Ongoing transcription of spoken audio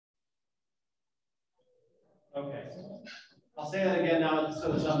Okay. I'll say that again now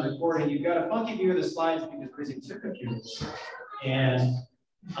so it's on recording. You've got a funky view of the slides because we're using two computers. And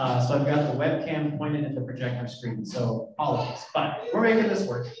so I've got the webcam pointed at the projector screen, so apologies, but we're making this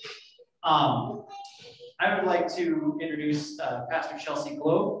work. I would like to introduce Pastor Chelsea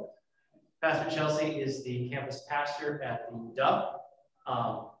Globe. Pastor Chelsea is the campus pastor at the Dub.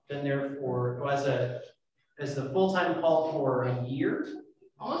 Been there for, as the full-time call for a year.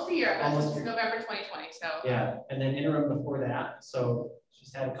 Almost a year, almost November 2020. So yeah, and then interim before that. So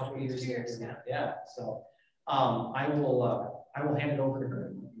she's had a couple of years here. Yeah. So I will hand it over to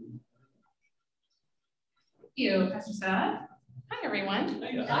her. Thank you, Pastor Sad. Hi, everyone.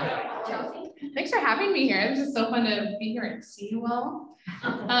 Hi, Chelsea. Thanks for having me here. It was just so fun to be here and see you all.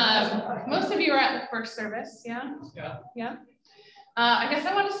 Most of you are at the first service, yeah? Yeah. I guess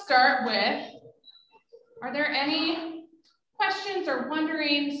I want to start with, are there any questions or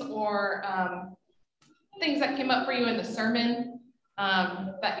wonderings or things that came up for you in the sermon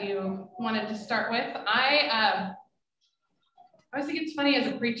that you wanted to start with? I always think it's funny as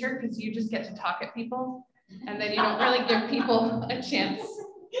a preacher because you just get to talk at people and then you don't really give people a chance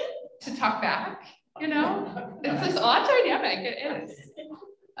to talk back, you know? It's this odd dynamic, it is.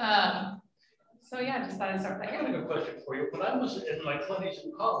 So yeah, I just thought I'd start with that. I have a question for you. When I was in my 20s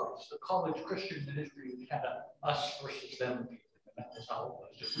in college, the college Christian ministry had a us versus them. That was how it was.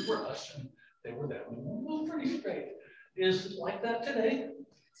 Just we were us and they were them. It was pretty straight. Is it like that today?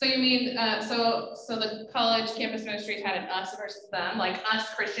 So you mean, so the college campus ministry had an us versus them, like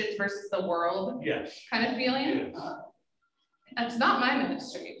us Christians versus the world? Yes. Kind of feeling? Yes. That's not my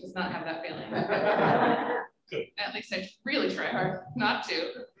ministry. It does not have that feeling. Good. At least I really try hard not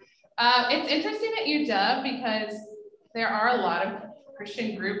to. It's interesting at UW because there are a lot of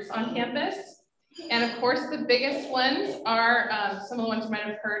Christian groups on campus. And of course, the biggest ones are some of the ones you might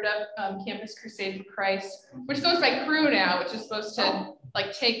have heard of, Campus Crusade for Christ, which goes by Crew now, which is supposed to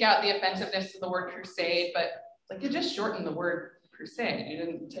like take out the offensive-ness of the word crusade, but like you just shortened the word crusade, you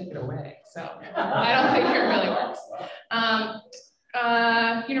didn't take it away. So I don't think it really works.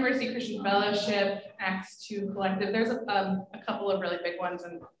 University Christian Fellowship, Acts 2 Collective, there's a couple of really big ones,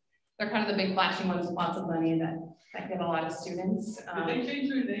 and they're kind of the big flashing ones with lots of money that get a lot of students. Did they change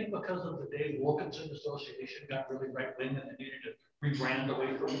their name because of the Dave Wilkinson Association got really right-wing and they needed to rebrand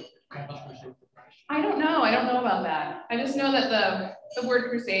away from Campus Crusade for Christ? I don't know about that. I just know that the word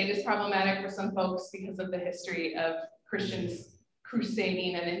crusade is problematic for some folks because of the history of Christians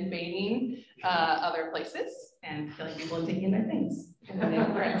crusading and invading other places and killing people and taking their things in the name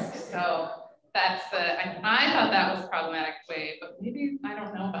of Christ. So that's I thought that was a problematic way, but maybe I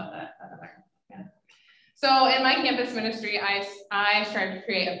don't know about that. Yeah. So in my campus ministry, I strive to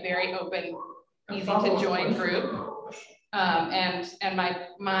create a very open, easy to join group. And my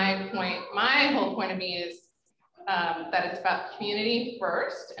whole point of me is that it's about community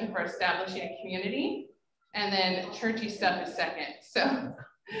first and for establishing a community, and then churchy stuff is second.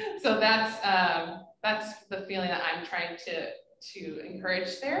 So that's the feeling that I'm trying to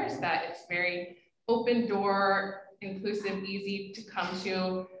encourage there, is that it's very open door, inclusive, easy to come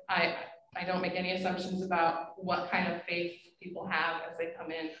to. I don't make any assumptions about what kind of faith people have as they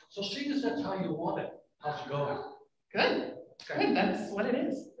come in. So seeing as that's how you want it, how's it going? Good. Okay. Good. That's what it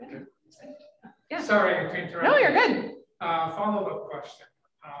is. Okay. Yeah. Sorry to interrupt. No, you're good. Follow-up question.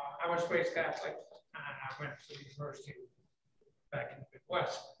 I was raised Catholic and I went to university back in the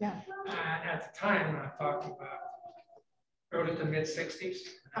Midwest. Yeah. And at the time, when I'm talking about early to mid 60s,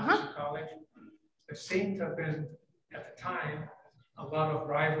 I was in college, there seemed to have been, at the time, a lot of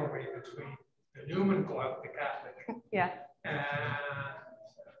rivalry between the Newman Club, the Catholic, and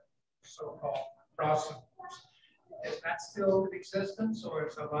so-called Protestant. Is that still in existence, or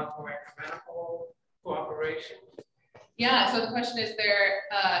is there a lot more ecumenical cooperation? Yeah, so the question is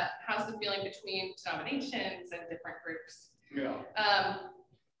how's the feeling between denominations and different groups? Yeah.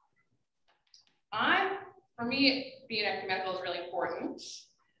 For me, being ecumenical is really important,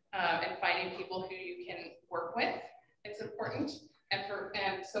 and finding people who you can work with is important.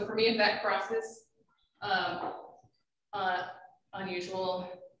 And so for me, if that crosses unusual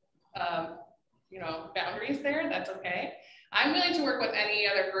boundaries there, that's okay. I'm willing to work with any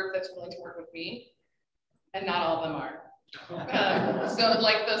other group that's willing to work with me, and not all of them are. So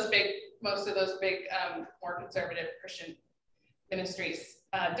like most of those big, more conservative Christian ministries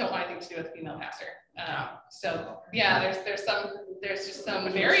don't want anything to do with female pastor. So yeah, there's just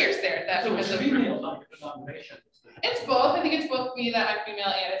some barriers there that So because it's of female, not your denomination. it's both. I think it's both me that I'm female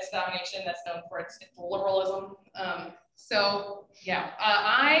and it's a denomination that's known for its liberalism. So yeah,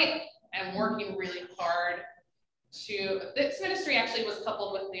 I am working really hard this ministry actually was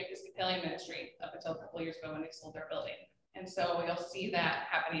coupled with the Episcopalian ministry up until a couple of years ago when they sold their building. And so you'll see that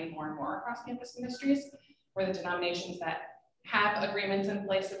happening more and more across campus ministries, where the denominations that have agreements in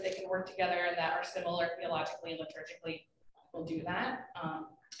place that they can work together and that are similar theologically and liturgically will do that.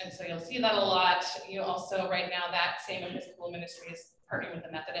 And so you'll see that a lot. You also, right now, that same Episcopal ministry is partnering with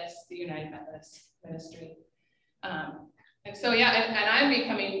the Methodists, the United Methodist Ministry. And so, yeah, and I'm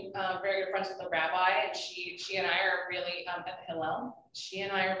becoming very good friends with the rabbi, and she and I are really at the Hillel. She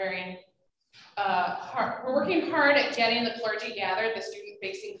and I are very hard. We're working hard at getting the clergy gathered, the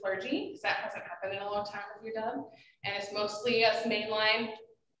student-facing clergy, because that hasn't happened in a long time with UW. And it's mostly us mainline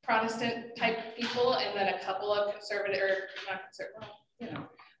Protestant type people, and then a couple of conservative, or not conservative, you know,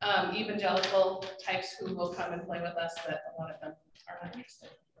 evangelical types who will come and play with us, but a lot of them are not interested.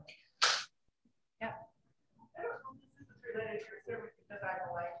 Yeah. I don't know if this is related to your service because I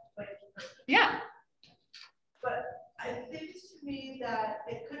don't like playing person. Yeah. But it seems to me that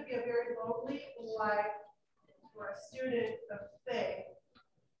it could be a very lonely life for a student of faith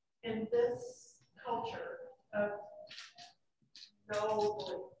in this culture of no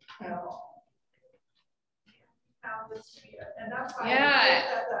belief at all. Found this to be, and that's why I think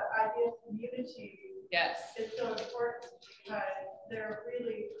that the idea of community is so important, because they're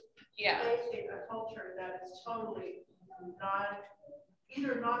really facing a culture that is totally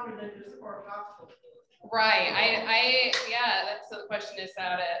either non-religious or hostile. Right. I that's the question is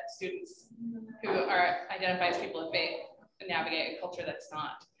how to students who are identified as people of faith navigate a culture that's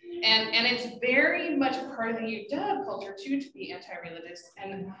not. And it's very much part of the UW culture too to be anti-religious.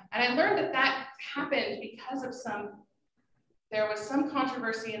 And I learned that happened because of there was some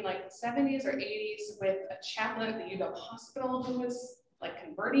controversy in like the 70s or 80s with a chaplain at the UW hospital who was like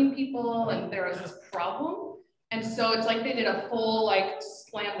converting people, and there was this problem. And so it's like they did a full like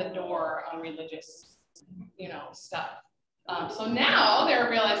slam the door on religious, you know, stuff. So now they're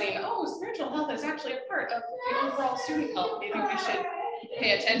realizing, oh, spiritual health is actually a part of the overall student health. Maybe we should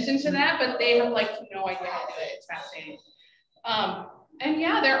pay attention to that, but they have like no idea how to do it. It's fascinating. And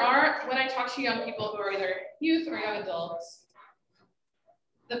yeah, there are, when I talk to young people who are either youth or young adults,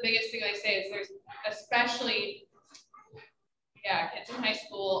 the biggest thing they say is there's especially, kids in high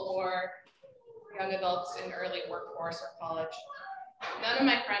school or young adults in early workforce or college. None of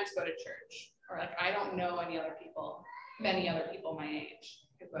my friends go to church, or like I don't know many other people my age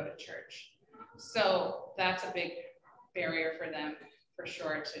who go to church. So that's a big barrier for them, for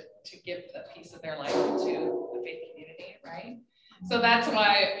sure, to give a piece of their life to the faith community, right? So that's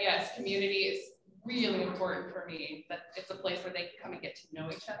why, yes, community is really important for me, that it's a place where they can come and get to know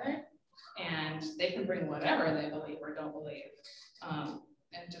each other, and they can bring whatever they believe or don't believe,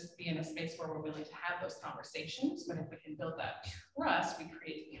 and just be in a space where we're willing to have those conversations. But if we can build that trust, we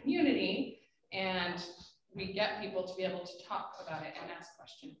create community, and we get people to be able to talk about it and ask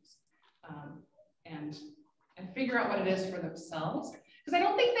questions, and figure out what it is for themselves. Because I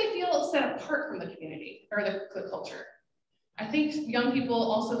don't think they feel set apart from the community or the culture. I think young people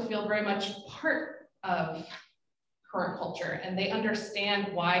also feel very much part of current culture, and they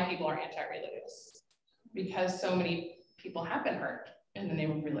understand why people are anti-religious, because so many people have been hurt in the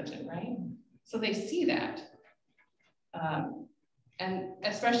name of religion, right? So they see that. And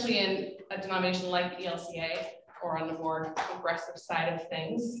especially in a denomination like the ELCA, or on the more progressive side of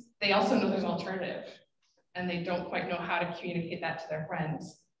things, they also know there's an alternative, and they don't quite know how to communicate that to their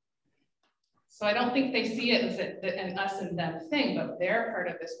friends. So I don't think they see it as an us and them thing, but they're part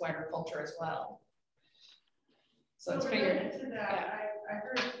of this wider culture as well. So it's related to that, I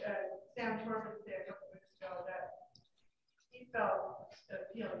heard Sam Torben say a couple weeks ago that he felt,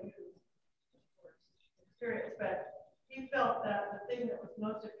 you experience, but he felt that the thing that was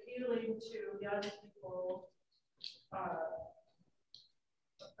most appealing to young people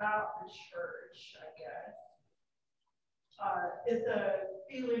about the church, I guess, is a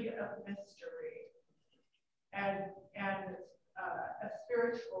feeling of mystery and a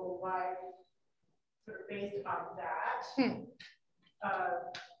spiritual life sort of based on that.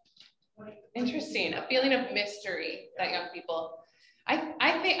 Interesting, a feeling of mystery that young people. I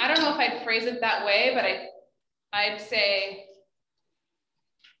think, I don't know if I'd phrase it that way, but I'd say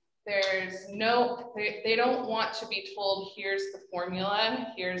there's no, they don't want to be told, here's the formula,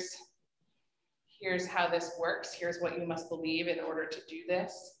 here's how this works, here's what you must believe in order to do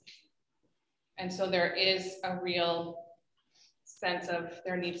this. And so there is a real sense of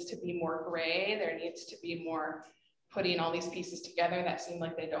there needs to be more gray, there needs to be more putting all these pieces together that seem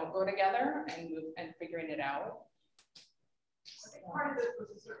like they don't go together, and figuring it out. Part of this was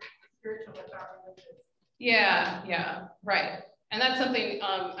a sort of spiritual without religion. Yeah, right. And that's something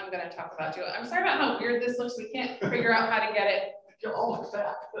I'm going to talk about too. I'm sorry about how weird this looks. We can't figure out how to get it. You're all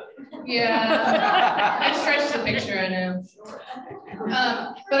fat. Yeah, I stretched the picture, I know.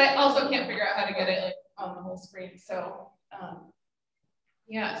 But I also can't figure out how to get it like on the whole screen. So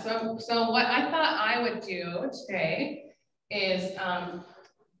yeah, so what I thought I would do today is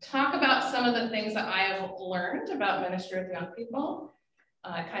talk about some of the things that I have learned about ministry with young people,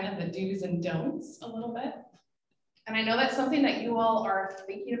 kind of the do's and don'ts a little bit. And I know that's something that you all are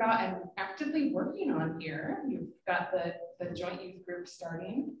thinking about and actively working on here. You've got the joint youth group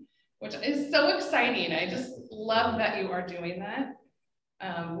starting, which is so exciting. I just love that you are doing that.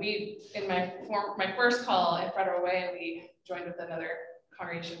 We, in my first call at Federal Way, we joined with another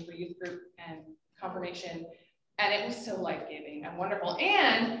congregation for youth group and confirmation, and it was so life-giving and wonderful.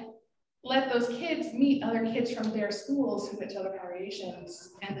 And let those kids meet other kids from their schools who went to other congregations,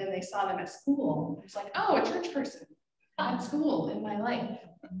 and then they saw them at school. It's like, oh, a church person at school in my life.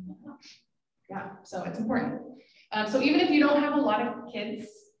 Yeah, so it's important. So even if you don't have a lot of kids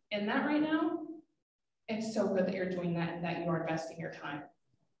in that right now, it's so good that you're doing that and that you are investing your time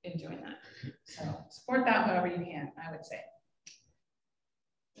in doing that. So support that however you can, I would say.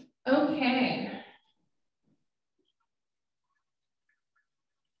 Okay.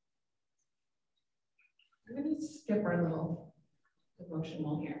 I'm going to skip our little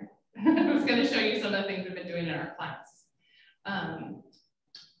devotional here. I was going to show you some of the things we've been doing in our class.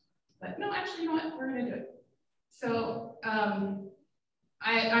 But no, actually, you know what? We're going to do it. So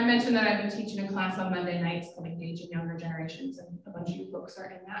I mentioned that I've been teaching a class on Monday nights called Engaging Younger Generations, and a bunch of you folks are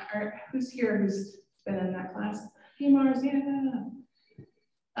in that. Who's here who's been in that class? Hey, Mars, yeah.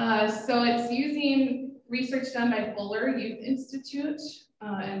 So it's using research done by Fuller Youth Institute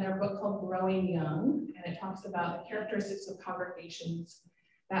and their book called Growing Young, and it talks about the characteristics of congregations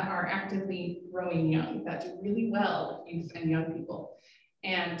that are actively growing young, that do really well with youth and young people.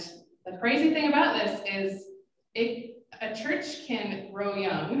 And the crazy thing about this is a church can grow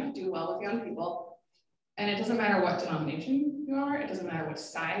young, do well with young people, and it doesn't matter what denomination you are, it doesn't matter what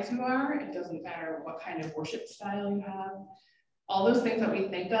size you are, it doesn't matter what kind of worship style you have. All those things that we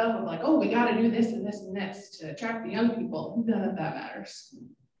think of like, oh, we got to do this and this and this to attract the young people, none of that matters.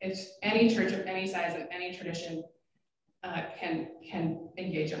 It's any church of any size and any tradition can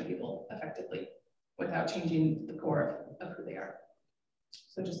engage young people effectively without changing the core of who they are.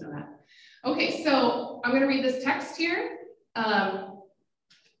 So just know that. Okay, so I'm going to read this text here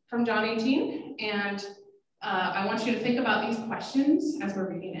from John 18, and I want you to think about these questions as we're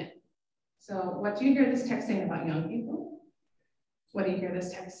reading it. So what do you hear this text saying about young people? What do you hear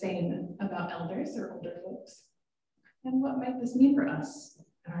this text saying about elders or older folks? And what might this mean for us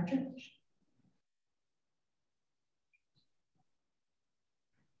in our church?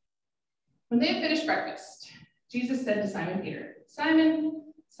 When they had finished breakfast, Jesus said to Simon Peter, Simon,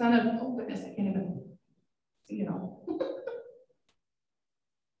 son of, oh goodness, I can't even see it all.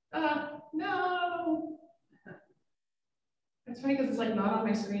 No. It's funny because it's like not on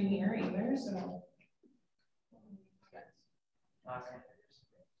my screen here either, so.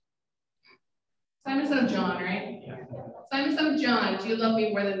 Simon, son of John, right? Yeah. Simon, son of John, do you love me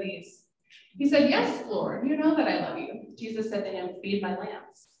more than these? He said, yes, Lord, you know that I love you. Jesus said to him, feed my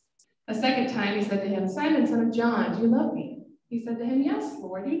lambs. A second time he said to him, Simon, son of John, do you love me? He said to him, yes,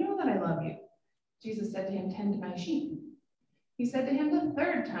 Lord, you know that I love you. Jesus said to him, tend my sheep. He said to him the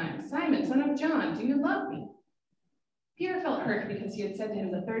third time, Simon, son of John, do you love me? Peter felt hurt because he had said to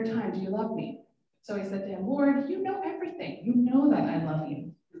him the third time, do you love me? So he said to him, Lord, you know everything. You know that I love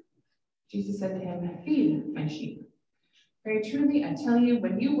you. Jesus said to him, feed my sheep. Very truly, I tell you,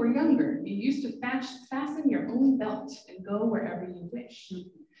 when you were younger, you used to fasten your own belt and go wherever you wish.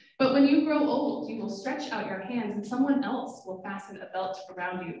 But when you grow old, you will stretch out your hands and someone else will fasten a belt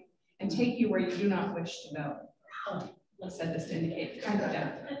around you and take you where you do not wish to go. I said this to indicate the kind of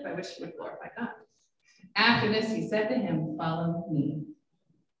death by which he would glorify God. After this, he said to him, follow me.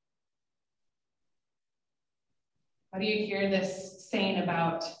 How do you hear this saying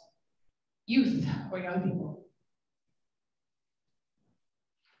about youth or young people?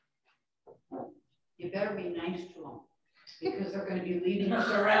 You better be nice to them because they're going to be leading us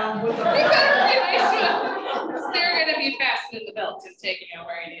around with them. You better be nice to them. They're going to be fastening the belt and taking you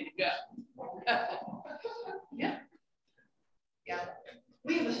where you need to go. Yeah. Yeah.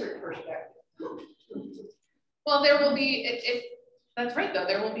 We have a certain perspective. Well, there will be, that's right though,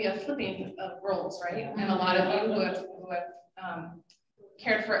 there will be a flipping of roles, right? And a lot of you who have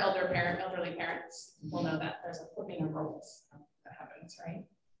cared for elderly parents will know that there's a flipping of roles that happens, right?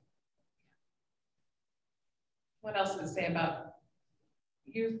 What else does it say about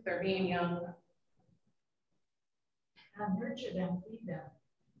youth or being young? Nurture them, feed them.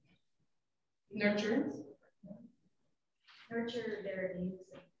 Nurture. Nurture their needs.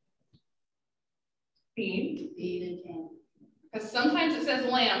 Feed. Feed and tend. Because sometimes it says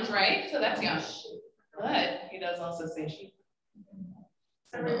lambs, right? So that's young. But he does also say sheep.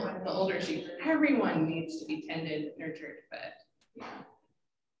 The older sheep. Everyone needs to be tended, nurtured, fed. Yeah.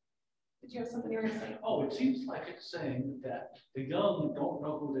 Did you have something you were going to say? Oh, it seems like it's saying that the young don't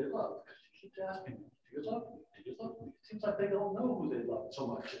know who they love because he keeps asking them, do you love me? Do you love me? It seems like they don't know who they love so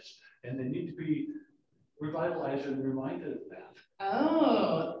much, and they need to be revitalized and reminded of that.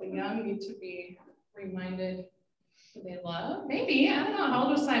 Oh, the young need to be reminded who they love? Maybe. I don't know. How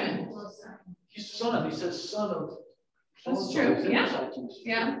old was Simon? He's son. He says son of. That's true. Yeah.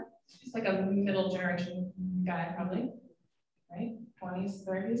 Yeah. He's like a middle generation guy, probably. Right? 20s,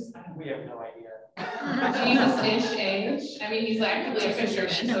 30s? We have no idea. Jesus-ish age. I mean, he's actively a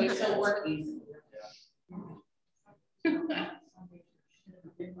fisherman, so he's still working.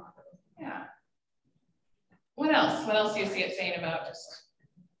 Yeah. What else? What else do you see it saying about just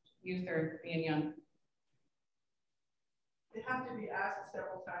youth or being young? They have to be asked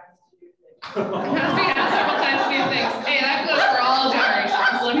several times to do things. It has to be asked several times to do things. Hey, that goes for all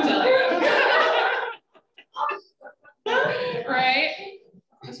generations, let me tell you. Right?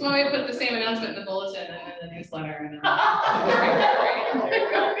 That's why we put the same announcement in the bulletin and in the newsletter. And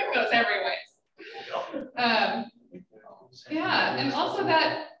it goes every way. Yeah, and also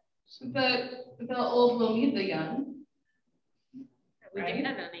that the old will need the young. We right?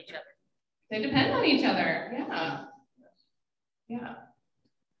 depend on each other. They depend on each other. Yeah. Yeah.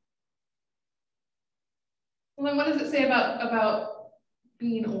 Well, then what does it say about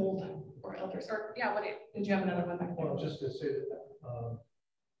being old or elders? Or yeah, did you have another one back there? Well, just to say that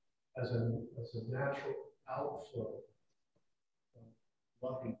as a natural outflow of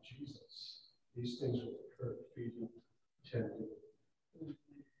loving Jesus, these things will occur, feeding, tending.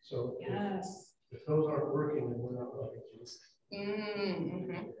 So Yes. if those aren't working, then we're not loving Jesus.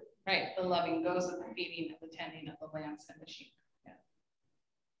 Mm-hmm. Right. The loving goes with the feeding and the tending of the lambs and the sheep. Yeah.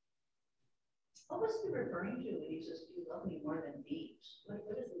 What was he referring to when he says, "You love me more than these"? What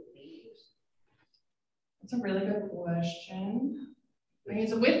is these? That's a really good question. I mean,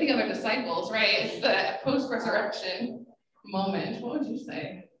 it's with the other disciples, right? It's the post-resurrection moment. What would you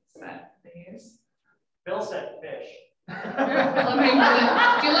say? Is that these? Bill said fish. Do you love me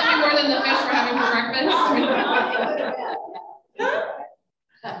more than the fish we're having for breakfast?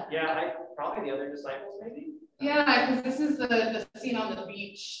 Yeah, probably the other disciples, maybe. Yeah, because this is the scene on the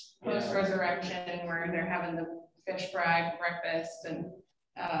beach post-resurrection where they're having the fish fry for breakfast, and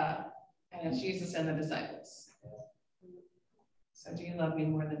it's Jesus and the disciples. So, do you love me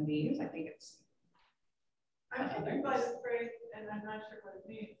more than these? I think it's. I'm thinking by the phrase, and I'm not sure what it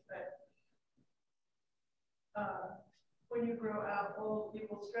means, but when you grow up old, you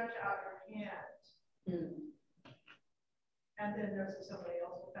will stretch out your hand. And then there's somebody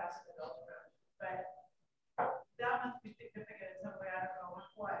else will pass the belt around. But that must be significant in some way. I don't know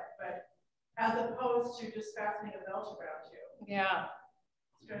what, but as opposed to just fastening a belt around you. Yeah.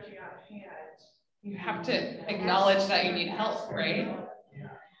 Stretching out a hand. You have to acknowledge that you need help, right?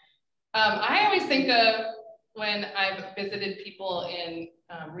 I always think of when I've visited people in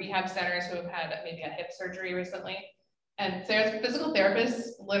rehab centers who have had maybe a hip surgery recently, and there's physical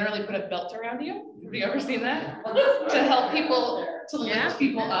therapists literally put a belt around you. Have you ever seen that? To help people, to lift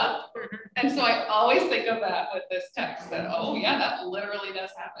people up. And so I always think of that with this text, that, oh yeah, that literally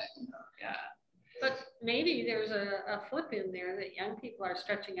does happen. Yeah. But maybe there's a flip in there that young people are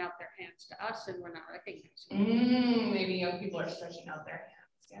stretching out their hands to us and we're not recognizing. Maybe young people are stretching out their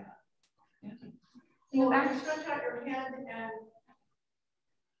hands. Yeah. Well, you stretch out your hand and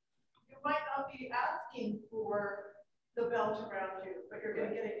you might not be asking for the belt around you, but you're going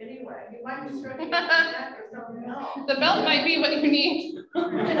to get it anyway. You might be stretching out your neck or something else. The belt might be what you need.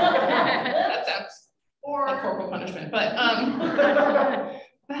 That sounds like corporal punishment, but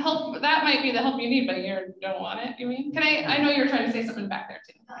the help, that might be the help you need, but you don't want it, you mean? I know you're trying to say something back there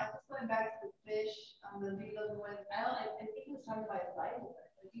too. No, I was going back to the fish on the do you love me more than, I think he was talking about his Bible,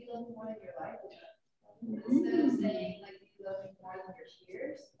 but do you love me more than your Bible? Instead of saying, like, do you love me more than your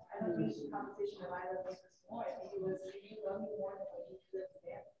tears? I don't think it's a conversation of I love Jesus more. I think it was, do you love me more than what you do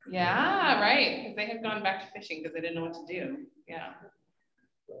today? Yeah, right, because they had gone back to fishing because they didn't know what to do. Yeah.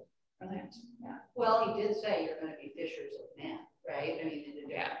 Brilliant. Yeah. Well, he did say you're going to be fishers of men, right? I mean, in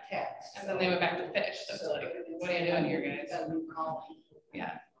the different text. And then they went back to fish. So it's like, what are you doing here, guys?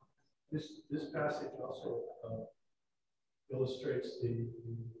 Yeah. This passage also illustrates the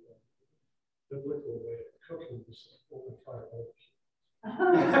biblical way of cooking this open fire barbecue.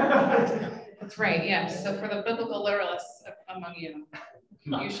 That's right, yes. So for the biblical literalists among you,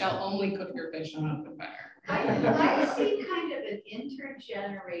 you shall only cook your fish on open fire. I see kind of an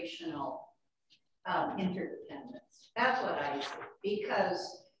intergenerational interdependence. That's what I see.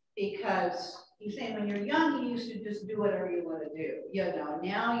 Because you say when you're young, you used to just do whatever you want to do. You know,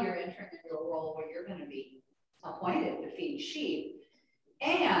 now you're entering into a role where you're going to be appointed to feed sheep.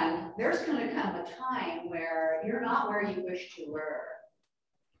 And there's going to come a time where you're not where you wish to were,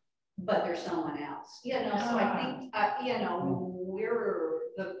 but there's someone else. You know, so I think, you know, we're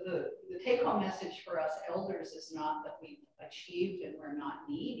the take-home message for us elders is not that we've achieved and we're not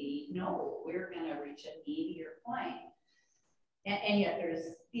needy. No, we're going to reach a needier point. And yet there's,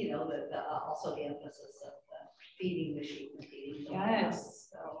 you know, also the emphasis of feeding the sheep and feeding the yes.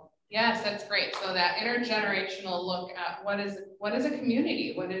 So. Yes, that's great. So that intergenerational look at what is a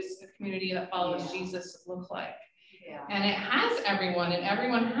community? What is a community that follows Jesus look like? Yeah. And it has everyone, and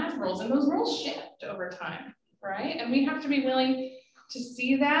everyone has roles, and those roles shift over time, right? And we have to be willing to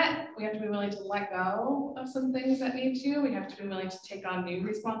see that. We have to be willing to let go of some things that need to. We have to be willing to take on new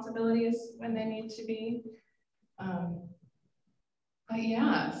responsibilities when they need to be. But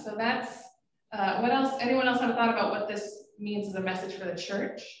yeah, so that's, what else? Anyone else have a thought about what this means as a message for the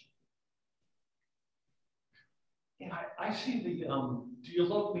church? Yeah. I see the, do you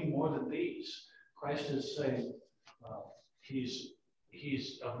love me more than these? Christ is saying, he's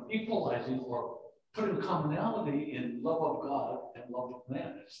equalizing or putting commonality in love of God and love of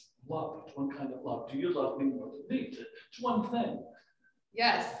man. It's love, it's one kind of love. Do you love me more than these? It's one thing.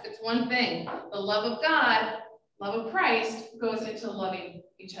 Yes, it's one thing. The love of God, love of Christ goes into loving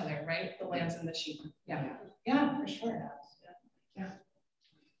each other, right? The lambs and the sheep. Yeah, yeah, for sure. Yeah.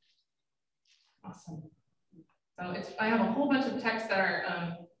 Awesome. So I have a whole bunch of texts that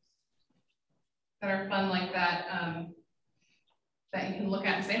are fun like that, that you can look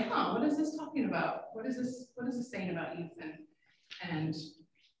at and say, huh, what is this talking about? What is this saying about youth and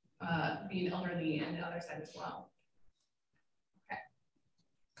being elderly and the other side as well?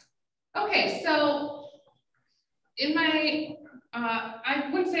 Okay, so in my, I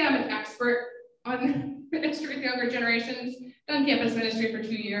wouldn't say I'm an expert on ministry with younger generations. Done campus ministry for 2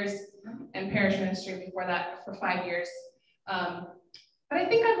 years and parish ministry before that for 5 years. But I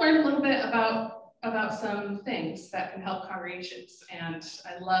think I've learned a little bit about some things that can help congregations, and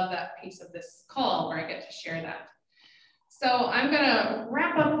I love that piece of this call where I get to share that. So I'm gonna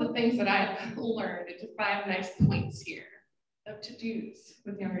wrap up the things that I've learned into 5 nice points here of to-dos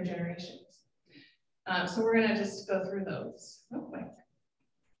with younger generations. So we're gonna just go through those real quick.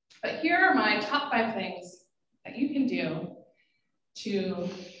 But here are my top 5 things that you can do to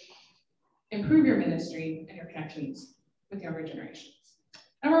improve your ministry and your connections with younger generations.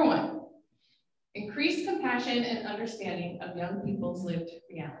 Number 1, increase compassion and understanding of young people's lived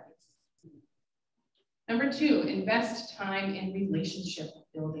realities. Number 2, invest time in relationship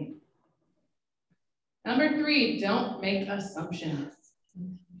building. Number 3, don't make assumptions.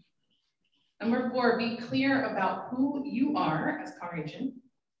 Number 4, be clear about who you are as a congregation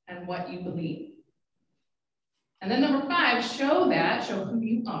and what you believe. And then number 5, show who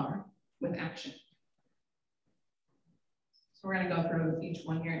you are with action. So we're gonna go through each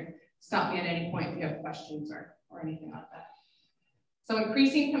one here. Stop me at any point if you have questions or anything like that. So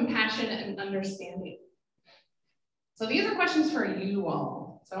increasing compassion and understanding. So these are questions for you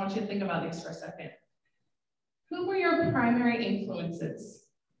all. So I want you to think about these for a second. Who were your primary influences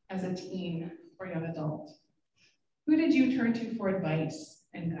as a teen or young adult? Who did you turn to for advice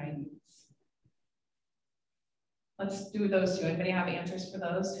and guidance? Let's do those 2. Anybody have answers for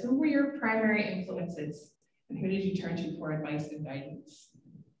those? Who were your primary influences and who did you turn to for advice and guidance?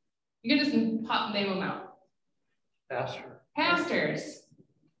 You can just name them out. Pastors.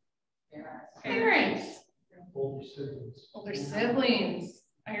 Parents. Older siblings.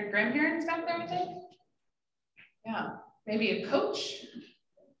 Are your grandparents back there, I think? Yeah. Maybe a coach.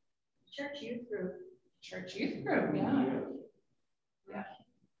 Church youth group. Church youth group, yeah. Yeah.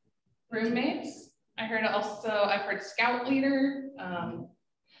 Roommates. I've heard scout leader.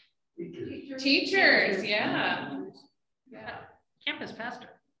 Teachers, yeah. Yeah. Campus pastor.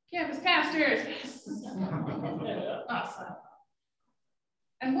 Campus pastors, yes. Awesome.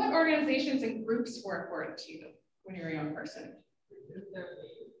 And what organizations and groups were important to you when you were a young person?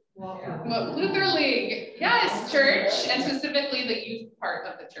 Well, Lutheran League, yes, church, and specifically the youth part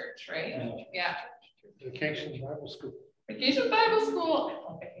of the church, right? Yeah. Vacation Bible School. Vacation Bible School.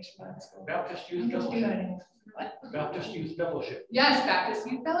 I love Vacation Bible School. Baptist Youth Fellowship. What? Baptist Youth Fellowship. Yes, Baptist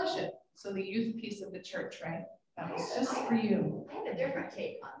Youth Fellowship. So the youth piece of the church, right? That was just for you. I have a different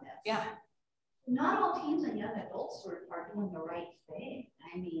take on this. Yeah. Not all teens and young adults are doing the right thing.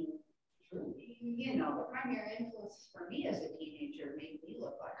 I mean, you know, the primary influence for me as a teenager made me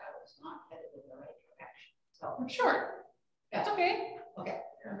look like I was not headed in the right direction. So Sure. That's okay. Okay.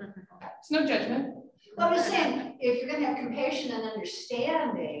 It's no judgment. Well, I'm just saying, if you're going to have compassion and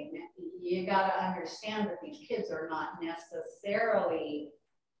understanding, you got to understand that these kids are not necessarily.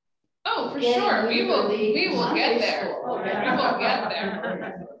 Oh, for sure. We will get there. Oh, We will get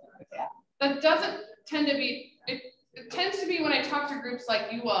there. That doesn't tend to be, it tends to be when I talk to groups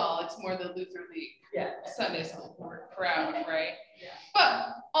like you all, it's more the Lutheran League Sunday school crowd, right? Yeah.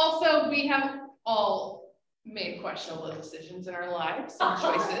 But also we have all made questionable decisions in our lives and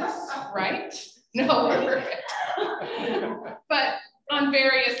choices, right? No, we're perfect. But on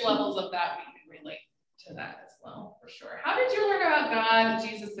various levels of that, we can relate to that as well, for sure. How did you learn about God,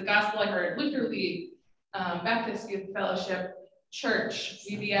 Jesus, the gospel? I heard Lutheran League, Baptist Youth Fellowship, Church,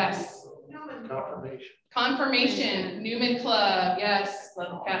 VBS. Confirmation, Newman Club, yes,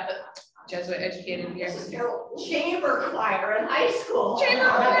 love Catholic, Jesuit educated here. Chamber choir in high school. Chamber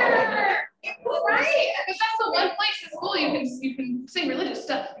choir, right? Because that's the one place in school you can sing religious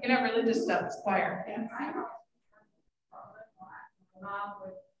stuff. You can have religious stuff as choir. Yeah. Mom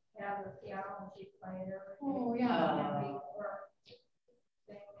would have the piano and she'd play it every day. Oh yeah. And we were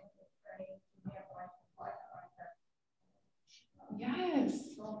singing and praying. We have like choir like that. Yes.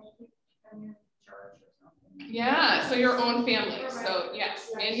 Church or something. Yeah, so your own family. So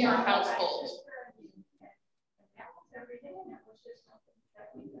yes, in your household. Every day, and it was just something that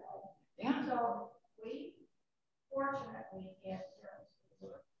we did. Yeah. So we fortunately get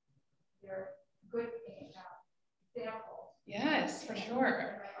they're good examples. Yes, for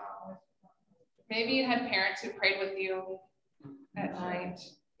sure. Maybe you had parents who prayed with you at night.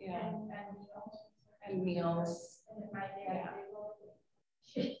 Yeah. And meals. And my dad,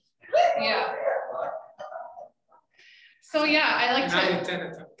 yeah. So yeah, I like and to. I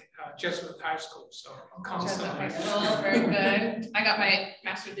attended Jesuit high school, so I'm Jesuit high constantly. school, very good. I got my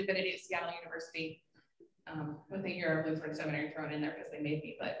Master's of Divinity at Seattle University with a year of Lutheran seminary thrown in there because they made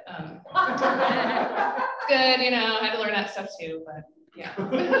me, but good, you know, I had to learn that stuff too, but yeah.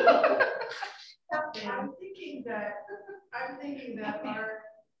 I'm thinking that our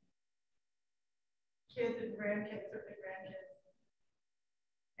kids and grandkids, certainly grandkids,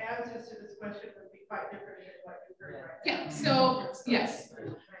 answers to this question would be quite different than what you heard right now. Yeah, so yes,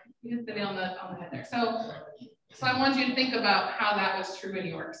 you hit the nail on the head there. So I want you to think about how that was true in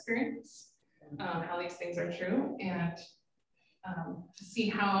your experience, how these things are true, and to see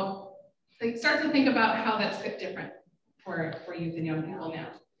how, like, start to think about how that's different for youth and young people now.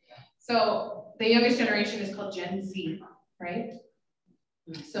 So the youngest generation is called Gen Z, right?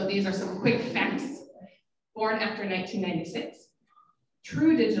 So these are some quick facts. Born after 1996,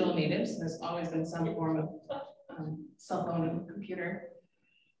 true digital natives. There's always been some form of cell phone and computer.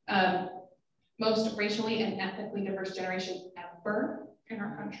 Most racially and ethnically diverse generation ever in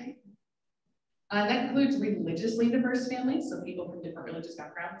our country. That includes religiously diverse families, so people from different religious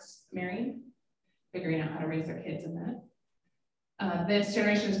backgrounds marrying, figuring out how to raise their kids in that. This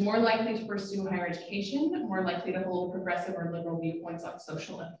generation is more likely to pursue higher education, more likely to hold progressive or liberal viewpoints on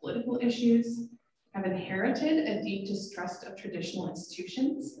social and political issues, have inherited a deep distrust of traditional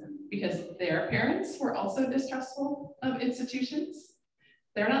institutions because their parents were also distrustful of institutions.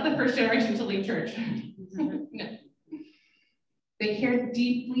 They're not the first generation to leave church. No. They care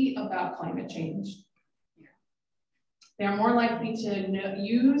deeply about climate change. They are more likely to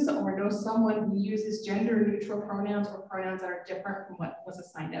use or know someone who uses gender-neutral pronouns or pronouns that are different from what was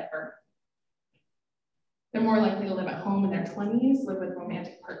assigned at birth. They're more likely to live at home in their 20s, live with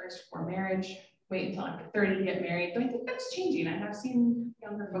romantic partners before marriage, wait until after 30 to get married. But I think that's changing. I have seen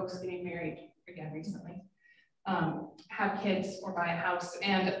younger folks getting married again recently, have kids or buy a house,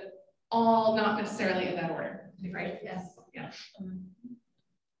 and all not necessarily in that order, right? Yes. Yeah.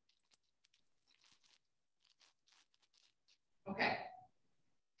 Okay.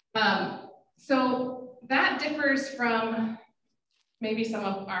 So that differs from maybe some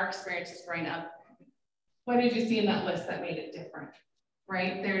of our experiences growing up. What did you see in that list that made it different?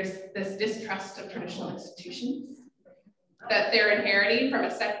 Right? There's this distrust of traditional institutions that they're inheriting from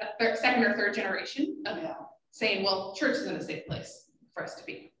a second or third generation of saying, well, church isn't a safe place for us to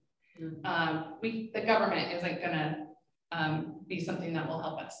be. The government isn't gonna be something that will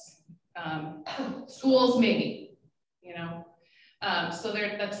help us. Schools, maybe, you know. So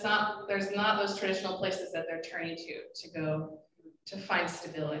there's not those traditional places that they're turning to go to find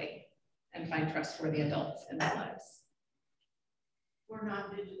stability and find trustworthy adults in their lives. We're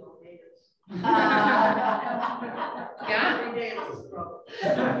not digital natives. Yeah. Every day it's a struggle.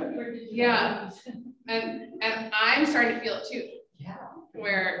 Yeah. And I'm starting to feel it too. Yeah.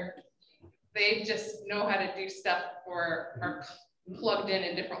 Where they just know how to do stuff or are plugged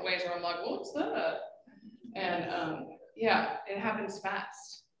in different ways where I'm like, what's that? And yeah, it happens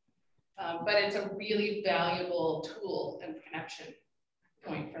fast. But it's a really valuable tool and connection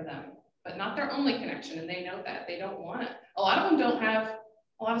point for them, but not their only connection. And they know that. They don't want it. A lot of them don't have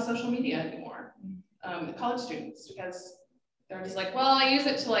a lot of social media anymore, the college students, because they're just like, well, I use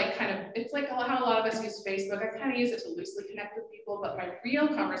it to like kind of, it's like how a lot of us use Facebook. I kind of use it to loosely connect with people, but my real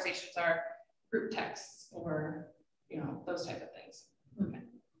conversations are group texts or, you know, those type of things. Okay.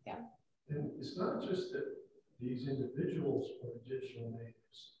 Yeah. And it's not just that these individuals are digital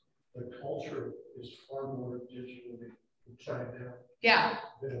natives. The culture is far more digitally tied down. Yeah.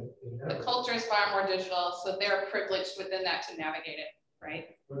 Than the culture is far more digital, so they're privileged within that to navigate it,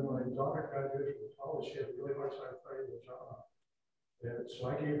 right? When my daughter graduated from college, she had a really hard time finding a job. And so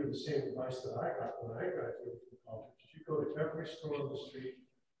I gave her the same advice that I got when I graduated from college. You go to every store on the street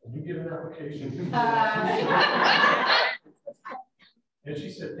and you get an application. And she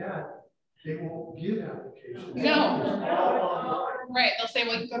said, Dad, they won't give applications. No. Right, they'll say,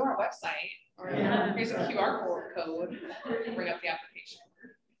 well, you can go to our website, or here's a QR code to bring up the application.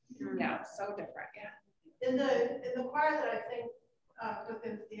 Yeah, so different, yeah. In the choir that I sing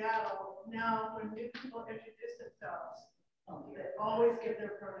within Seattle, now when new people introduce themselves, they always give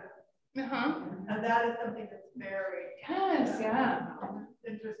their pronouns. And that is something that's very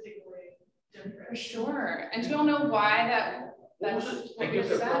interestingly different. For sure. And do you all know why that's what you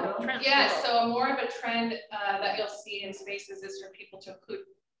said? Yeah, so more of a trend that you'll see in spaces is for people to include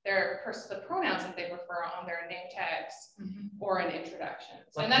the pronouns that they prefer on their name tags or in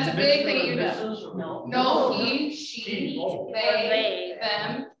introductions. Like and that's a big thing you know. No, he, she, they,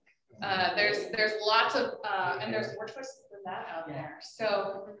 them. There's lots of, and there's more twists than that out there.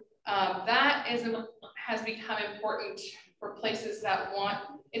 So that has become important for places that want,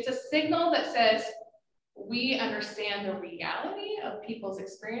 it's a signal that says, we understand the reality of people's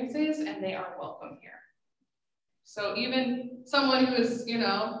experiences and they are welcome here. So even someone who is, you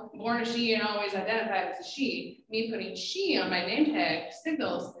know, born a she and always identified as a she, me putting she on my name tag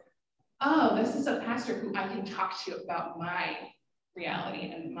signals, oh, this is a pastor who I can talk to about my reality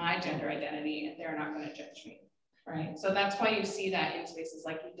and my gender identity, and they're not going to judge me, right? So that's why you see that in spaces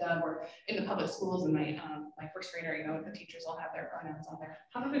like UW or in the public schools. In my first grader, you know, the teachers all have their pronouns on there.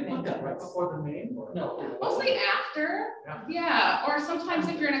 How do they put that right before the name? Or no? Mostly after. Yeah. Or sometimes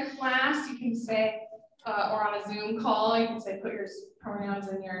if you're in a class, you can say, or on a Zoom call, you can say put your pronouns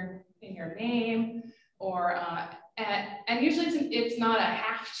in your name, or and usually it's not a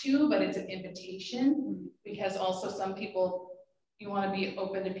have to, but it's an invitation, because also some people, you want to be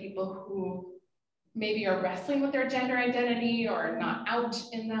open to people who maybe are wrestling with their gender identity or not out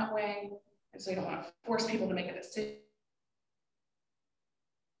in that way. And so you don't want to force people to make a decision.